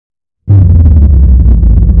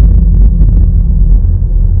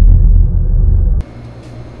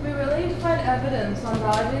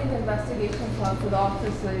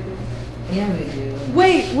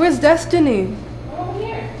Destiny? Oh,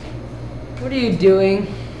 here. What are you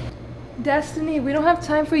doing? Destiny, we don't have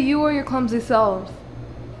time for you or your clumsy selves.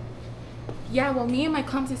 Yeah, well, me and my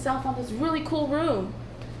clumsy self found this really cool room.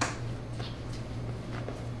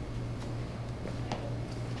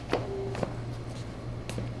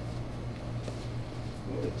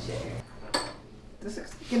 This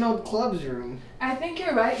looks like an old club's room. I think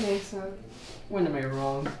you're right, Mason. When am I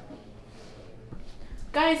wrong?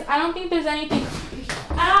 Guys, I don't think there's anything.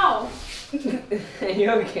 Ow! Are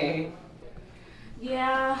you okay?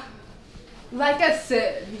 Yeah. Like I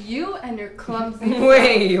said, you and your clumsy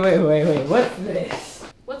Wait. What's this?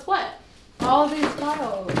 What's what? all these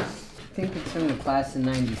files. I think it's from the class in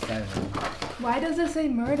 97. Why does it say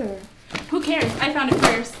murder? Who cares? I found it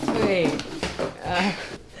first. Wait.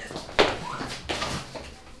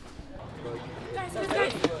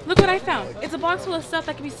 Guys, look what I found. It's a box full of stuff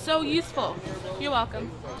that can be so useful. You're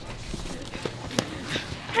welcome.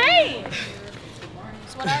 Hey!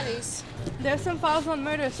 So what are these? There's some files on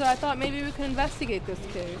murder, so I thought maybe we could investigate this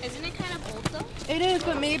case. Isn't it kind of old though? It is,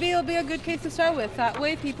 but maybe it'll be a good case to start with. That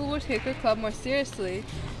way people will take their club more seriously,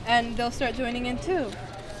 and they'll start joining in too.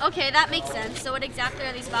 Okay, that makes sense. So what exactly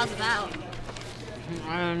are these files about?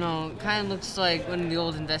 I don't know. It kind of looks like one of the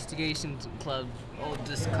old investigation club, old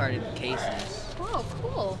discarded cases. Oh,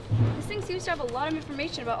 cool. This thing seems to have a lot of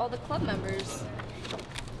information about all the club members.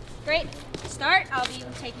 Great. To start, I'll be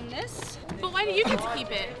taking this. But why do you get to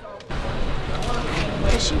keep it?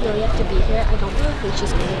 Does she really have to be here? I don't really think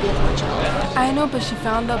she's going to be of much help. I know, but she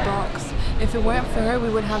found the box. If it weren't for her, we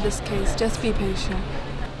wouldn't have this case. Just be patient.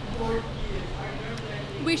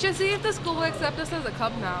 We should see if the school will accept us as a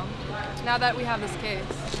club now that we have this case.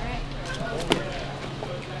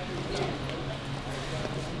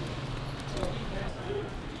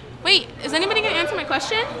 Wait, is anybody gonna answer my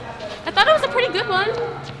question? I thought it was a pretty good one.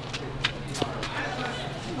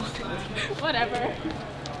 Whatever.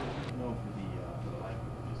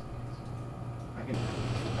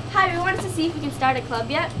 Hi, we wanted to see if we can start a club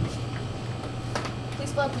yet.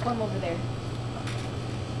 Please fill out the form over there.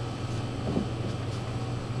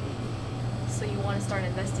 So you want to start an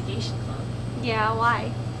investigation club? Yeah,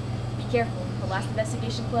 why? Be careful. The last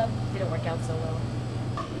investigation club didn't work out so well.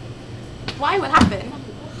 Why? What happened?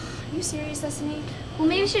 Are you serious, Destiny? Well,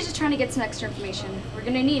 maybe she's just trying to get some extra information. We're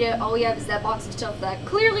gonna need it. All we have is that box of stuff that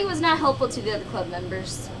clearly was not helpful to the other club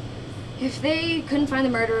members. If they couldn't find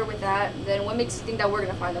the murderer with that, then what makes you think that we're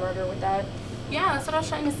gonna find the murderer with that? Yeah, that's what I was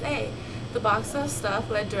trying to say. The box of stuff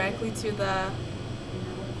led directly to the...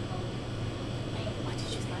 What did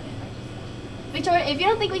you say? Victoria, if you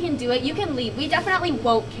don't think we can do it, you can leave. We definitely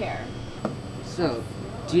won't care. So,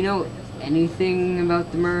 do you know anything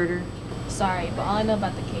about the murder? Sorry, but all I know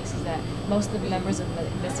about the case is that most of the members of the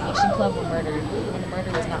investigation club were murdered, and the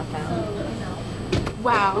murder was not found.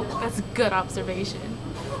 Wow, that's a good observation.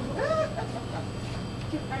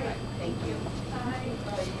 Thank you.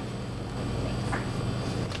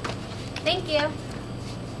 Thank you.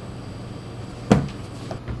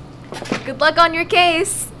 Good luck on your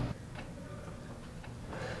case.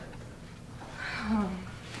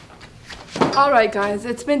 Alright guys,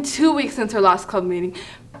 it's been 2 weeks since our last club meeting.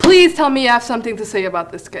 Please tell me you have something to say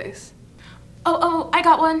about this case. Oh, I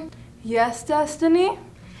got one. Yes, Destiny?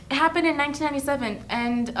 It happened in 1997,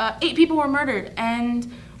 and 8 people were murdered,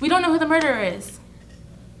 and we don't know who the murderer is.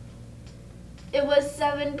 It was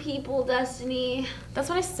 7 people, Destiny. That's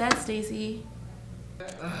what I said, Stacy.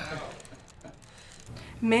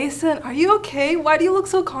 Mason, are you okay? Why do you look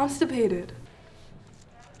so constipated?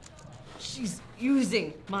 She's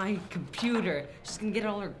using my computer. She's gonna get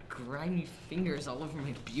all her grimy fingers all over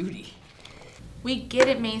my beauty. We get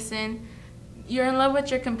it, Mason. You're in love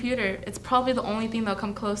with your computer. It's probably the only thing that'll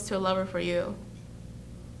come close to a lover for you.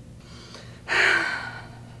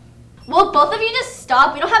 Will both of you just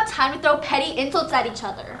stop? We don't have time to throw petty insults at each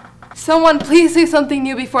other. Someone please say something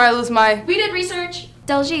new before I lose my... We did research.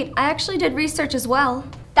 Daljeet, I actually did research as well.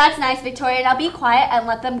 That's nice, Victoria. Now be quiet and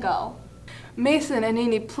let them go. Mason and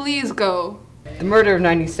Nini, please go. The murder of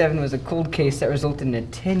 97 was a cold case that resulted in a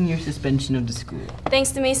 10-year suspension of the school.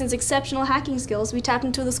 Thanks to Mason's exceptional hacking skills, we tapped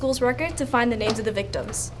into the school's record to find the names of the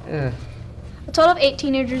victims. A total of 8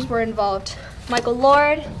 teenagers were involved. Michael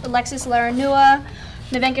Lord, Alexis Laranua,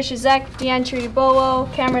 Nevenka Shizek, Deanne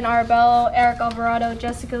Chiribowo, Cameron Arabello, Eric Alvarado,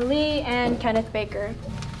 Jessica Lee, and Kenneth Baker.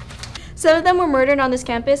 7 of them were murdered on this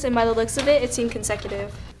campus, and by the looks of it, it seemed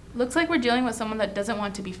consecutive. Looks like we're dealing with someone that doesn't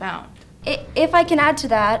want to be found. If I can add to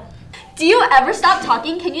that... Do you ever stop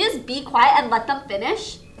talking? Can you just be quiet and let them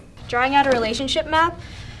finish? Drawing out a relationship map,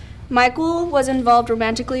 Michael was involved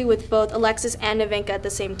romantically with both Alexis and Nevenka at the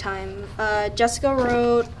same time. Jessica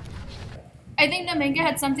wrote... I think Nevenka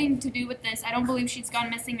had something to do with this. I don't believe she's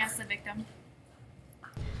gone missing as the victim.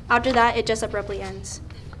 After that, it just abruptly ends.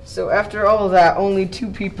 So after all that, only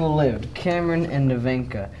 2 people lived, Cameron and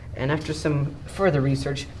Nevenka. And after some further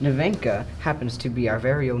research, Nevenka happens to be our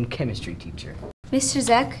very own chemistry teacher. Mr.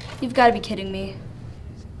 Zek, you've got to be kidding me.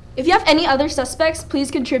 If you have any other suspects,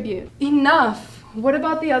 please contribute. Enough! What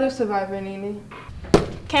about the other survivor, Nini?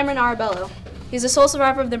 Cameron Arabello. He's the sole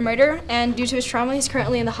survivor of the murder, and due to his trauma, he's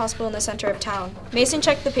currently in the hospital in the center of town. Mason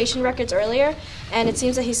checked the patient records earlier, and it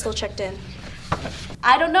seems that he's still checked in.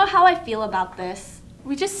 I don't know how I feel about this.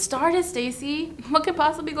 We just started, Stacy. What could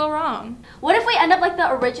possibly go wrong? What if we end up like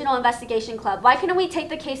the original investigation club? Why couldn't we take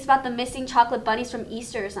the case about the missing chocolate bunnies from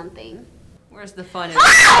Easter or something? Where's the fun in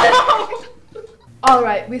All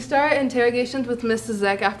right, we start interrogations with Mrs.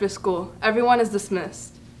 Zek after school. Everyone is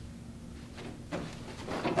dismissed.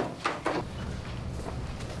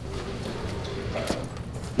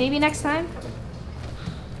 Maybe next time?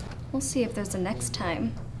 We'll see if there's a next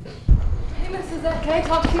time. Hey, Mrs. Zek, can I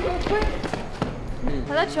talk to you real quick?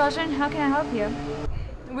 Hello, children. How can I help you?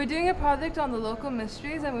 We're doing a project on the local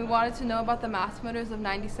mysteries, and we wanted to know about the mass murders of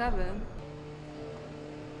 '97.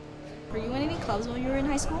 Were you in any clubs when you were in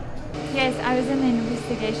high school? Yes, I was in the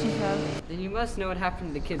investigation club. Then you must know what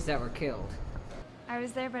happened to the kids that were killed. I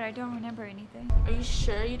was there, but I don't remember anything. Are you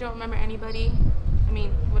sure you don't remember anybody? I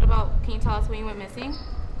mean, what about, can you tell us when you went missing?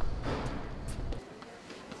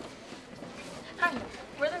 Hi,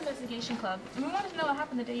 we're the investigation club, and we wanted to know what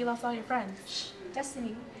happened the day you lost all your friends. Shh,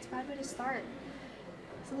 Destiny, it's a bad way to start.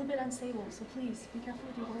 It's a little bit unstable, so please, be careful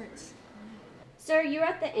with your words. Sir, you were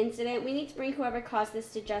at the incident. We need to bring whoever caused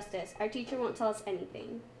this to justice. Our teacher won't tell us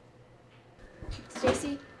anything.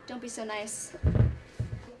 Stacy, don't be so nice.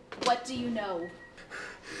 What do you know?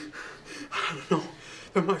 I don't know.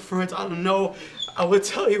 They're my friends. I don't know. I would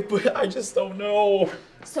tell you, but I just don't know.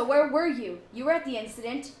 So where were you? You were at the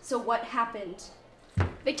incident, so what happened?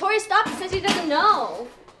 Victoria, stop. He says he doesn't know.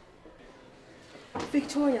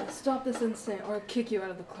 Victoria, stop this incident or I'll kick you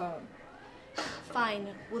out of the club. Fine,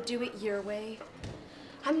 we'll do it your way.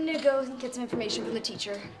 I'm gonna go and get some information from the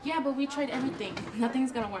teacher. Yeah, but we tried everything.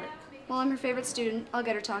 Nothing's gonna work. Well, I'm her favorite student. I'll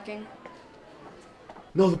get her talking.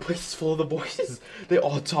 No, the place is full of the voices. They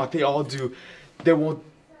all talk. They all do. They won't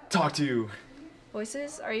talk to you.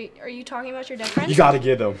 Voices? Are you talking about your dead friends? You gotta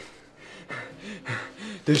get them.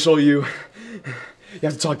 They show you. You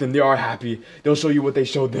have to talk to them. They are happy. They'll show you what they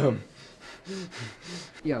showed them.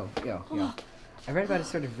 Yo. I read about a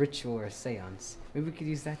sort of ritual or seance. Maybe we could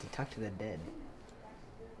use that to talk to the dead.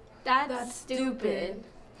 That's stupid.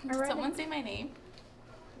 Did someone say my name?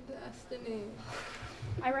 Destiny.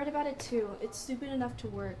 I read about it too. It's stupid enough to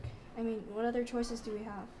work. I mean, what other choices do we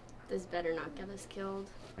have? This better not get us killed.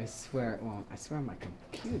 I swear on my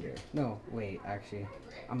computer. No, wait, actually.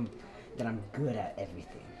 I'm good at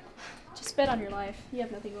everything. Just bet on your life. You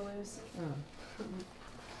have nothing to lose.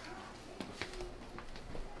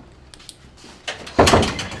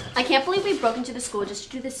 I can't believe we broke into the school just to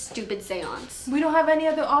do this stupid seance. We don't have any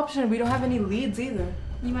other option. We don't have any leads either.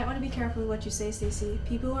 You might want to be careful with what you say, Stacy.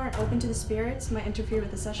 People who aren't open to the spirits might interfere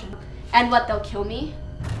with the session. And what, they'll kill me?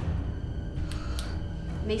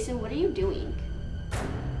 Mason, what are you doing?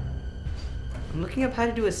 I'm looking up how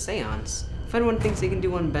to do a seance. If anyone thinks they can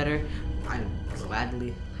do one better, I'd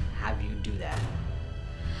gladly have you do that.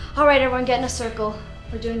 All right, everyone, get in a circle.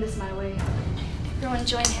 We're doing this my way. Everyone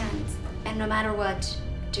join hands. And no matter what,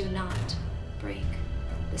 do not break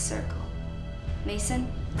the circle. Mason,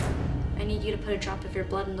 I need you to put a drop of your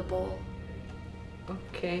blood in the bowl.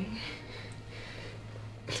 Okay.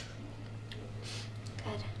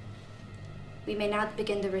 Good. We may now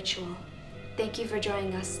begin the ritual. Thank you for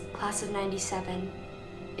joining us, class of 97.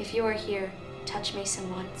 If you are here, touch Mason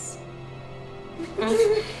once.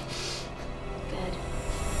 Good.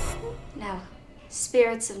 Now,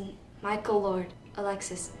 spirits of Michael Lord,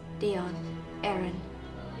 Alexis, Dion, Aaron,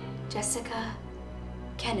 Jessica,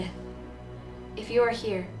 Kenneth. If you are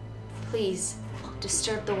here, please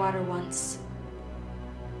disturb the water once.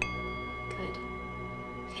 Good.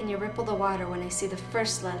 Can you ripple the water when I say the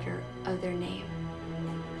first letter of their name?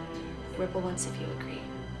 Ripple once if you agree.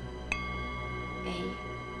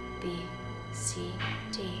 A, B, C,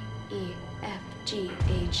 D, E, F, G,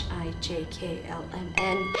 H, I, J, K, L, M,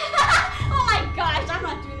 N. Oh my gosh, I'm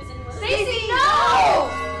not doing this anymore. Stacy, no!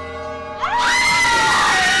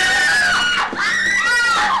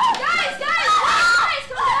 Guys,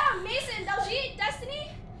 calm down. Mason, Daljeet,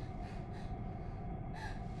 Destiny.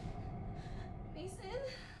 Mason,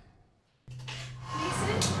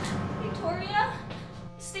 Victoria,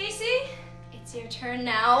 Stacy. It's your turn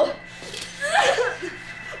now.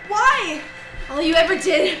 Why? All you ever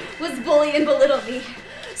did was bully and belittle me.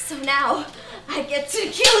 So now, I get to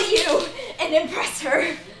kill you and impress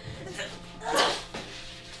her.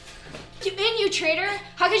 You traitor!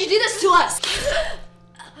 How could you do this to us?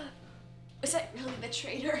 Was I really the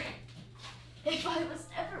traitor? If I was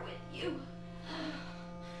ever with you.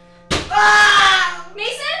 Ah!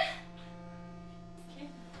 Mason?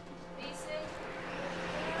 Mason?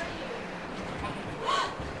 Where are you?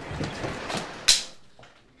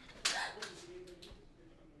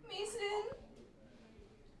 Mason?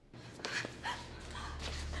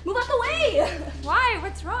 Move out the way! Why?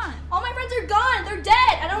 What's wrong? All my friends are gone. They're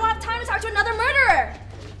dead. I don't have time to talk to another murderer.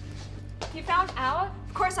 You found out?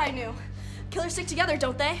 Of course I knew. Killers stick together,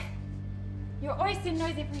 don't they? You're always too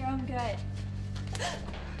noisy for your own good.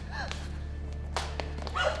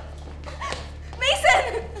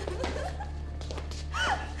 Mason!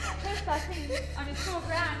 Quit fussing on your school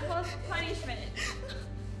ground. Close for punishment.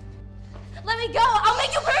 Let me go. I'll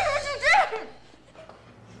make you pay for what you did.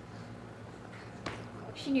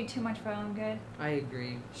 She knew too much for her own good. I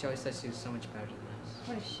agree. She always said she was so much better than us.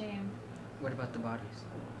 What a shame. What about the bodies?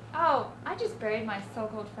 Oh, I just buried my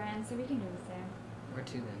so-called friend, so we can do the same. Where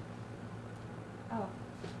to then? Oh,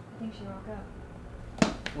 I think she woke up.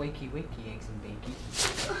 Wakey, wakey, eggs and bacon.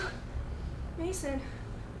 Mason,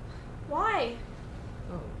 why?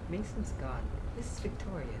 Oh, Mason's gone. This is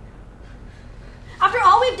Victoria now. After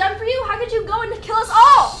all we've done for you, how could you go and kill us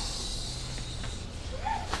all?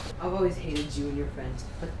 I've always hated you and your friends,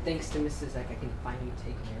 but thanks to Mrs. Eck, I can finally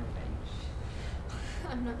take my revenge.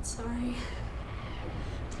 I'm not sorry.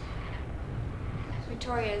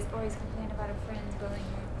 Victoria has always complained about her friends bullying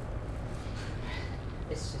her.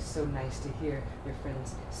 It's just so nice to hear your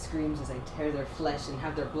friends' screams as I tear their flesh and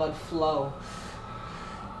have their blood flow.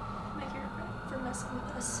 I can't regret for messing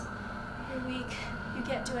with us. You're weak. You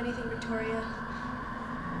can't do anything, Victoria.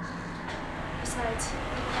 Besides,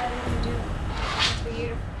 why would you do it? It's for you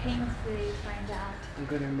to painfully find out. I'm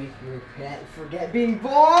gonna make you forget being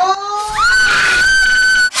born!